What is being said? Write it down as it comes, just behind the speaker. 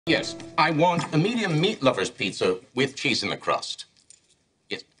Yes, I want a medium meat lover's pizza with cheese in the crust.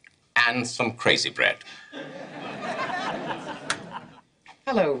 Yes, and some crazy bread.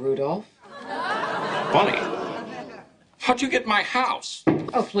 Hello, Rudolph. Bonnie, how'd you get my house?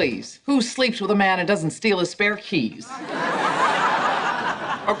 Oh, please. Who sleeps with a man and doesn't steal his spare keys?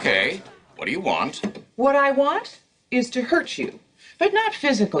 Okay, what do you want? What I want is to hurt you, but not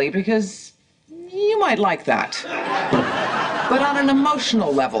physically, because you might like that. But on an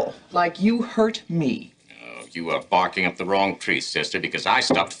emotional level, like you hurt me. Oh, you are barking up the wrong tree, sister, because I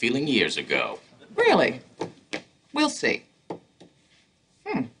stopped feeling years ago. Really? We'll see.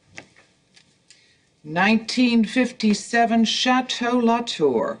 1957 Chateau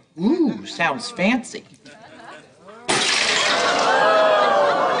Latour. Ooh, sounds fancy.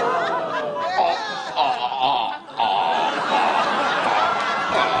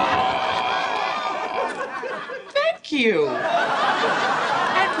 Thank you.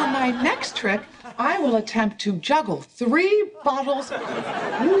 And for my next trick, I will attempt to juggle 3 bottles.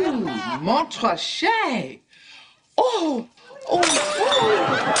 Ooh, Montrachet. Oh, oh,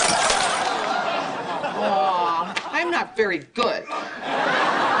 oh. Aw, I'm not very good.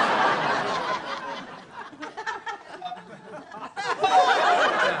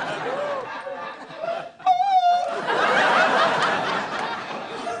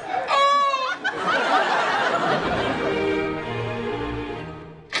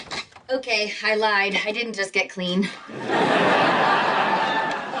 Okay, I lied. I didn't just get clean.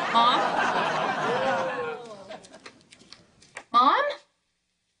 Mom? Mom?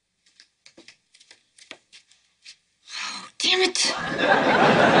 Oh, damn it.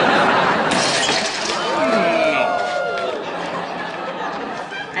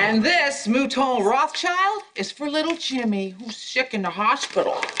 And this Mouton Rothschild is for little Jimmy, who's sick in the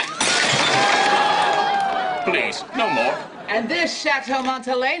hospital. Please, no more. And this Chateau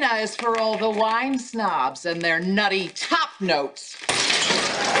Montelena is for all the wine snobs and their nutty top notes.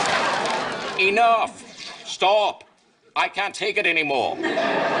 Enough. Stop. I can't take it anymore.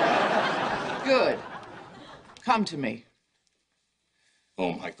 Good. Come to me.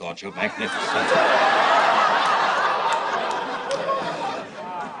 Oh, my God, you're magnificent.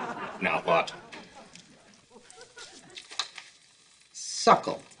 Now what?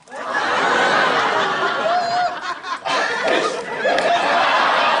 Suckle.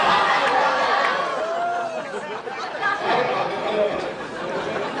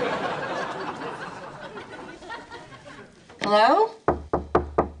 Hello?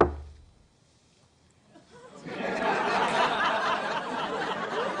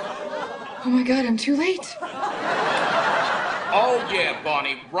 Oh my God, I'm too late. Oh, yeah,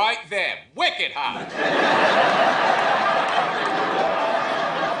 Bonnie, right there. Wicked hot.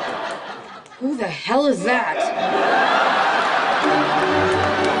 Who the hell is that?